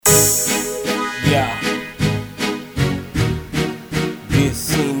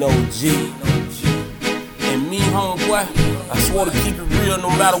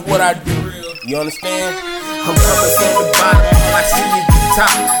matter what I do. You understand? I'm coming from the bottom, all I see is the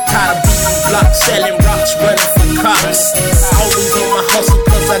top. Tired of beating blocks, selling rocks, running from cops. Always on my hustle,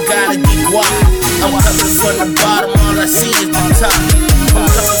 cause I gotta get wild. I'm coming from the bottom, all I see is the top. I'm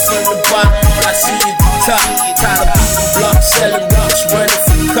coming from the bottom, all I see is the top. Tired of beating blocks, selling rocks, running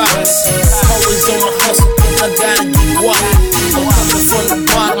from cops. Always on my hustle, cause I gotta get wild. I'm coming from the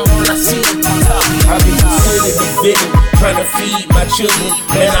bottom, all I see is the top. I be considered a victim, trying to feed my children.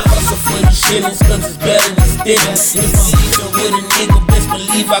 Man, I hustle for these shillings, cause it's better than stealing. If I'm beefing with a nigga, best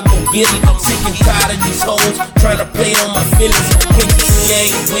believe I go get it. I'm sick and tired of these hoes, trying to play on my feelings. Can't tell me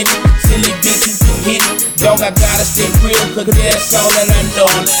I ain't with it, silly bitch, you can hit it. Dog, I gotta stay real, cause that's all that I know.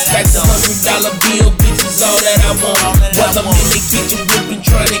 Back the $100 bill, bitch, is all that I want. While I'm in the kitchen whipping,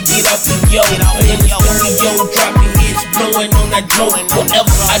 trying to get off the yo. In the studio, dropping hits, blowing on that dope.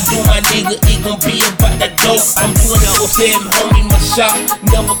 Whatever I do, my nigga, it gon' be about that dope. I'm 24/7, homie, my shop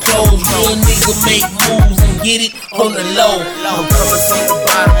never close. Real nigga make moves and get it on the low. I'm coming from the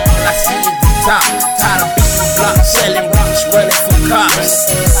bottom, all I see is the top. Tired of beating blocks, selling rocks, running from cops.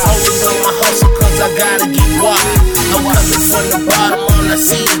 Always on my hustle, cause I gotta get wild. I'm coming from the bottom, all I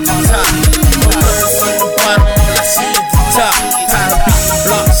see is the top. I'm coming from the bottom, all I see is the top. Tired of beating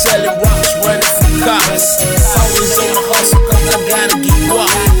blocks, selling rocks, running from cops. Always on my hustle, cause I gotta get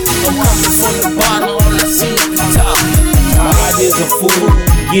wild. I'm coming from the bottom, all I see is the top. My ideas a fool,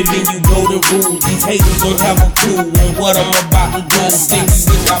 giving you golden rules. These haters don't have a clue on what I'm about to do. Thinking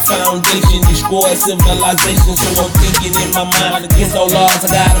with my foundation, destroy civilization. So I'm thinking in my mind, against all odds, I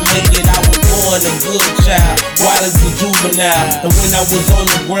gotta make it. I was born a good child, wild as a juvenile. And when I was on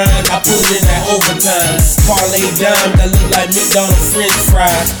the grind, I put in that overtime. Parlay dime that look like McDonald's French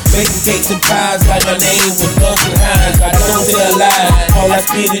fries. Baking cakes and pies like my name was Duncan Hines. I don't tell lies, all I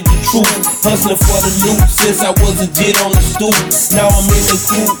spit is the truth. Hustling for the loot since I was a jit on the stoop. Now I'm in the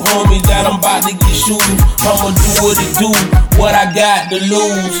coop, homie, that I'm about to get shoes. I'ma do what it do, what I got to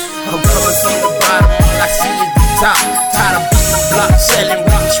lose. I'm coming from the bottom, all I see is the top. Tired of beating blocks, selling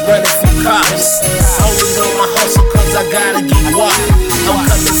rocks, running from cops. Always on my hustle, cause I gotta get wild. I'm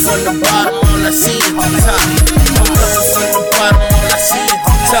coming from the bottom, all I see is the top. I'm coming from the bottom, all I see is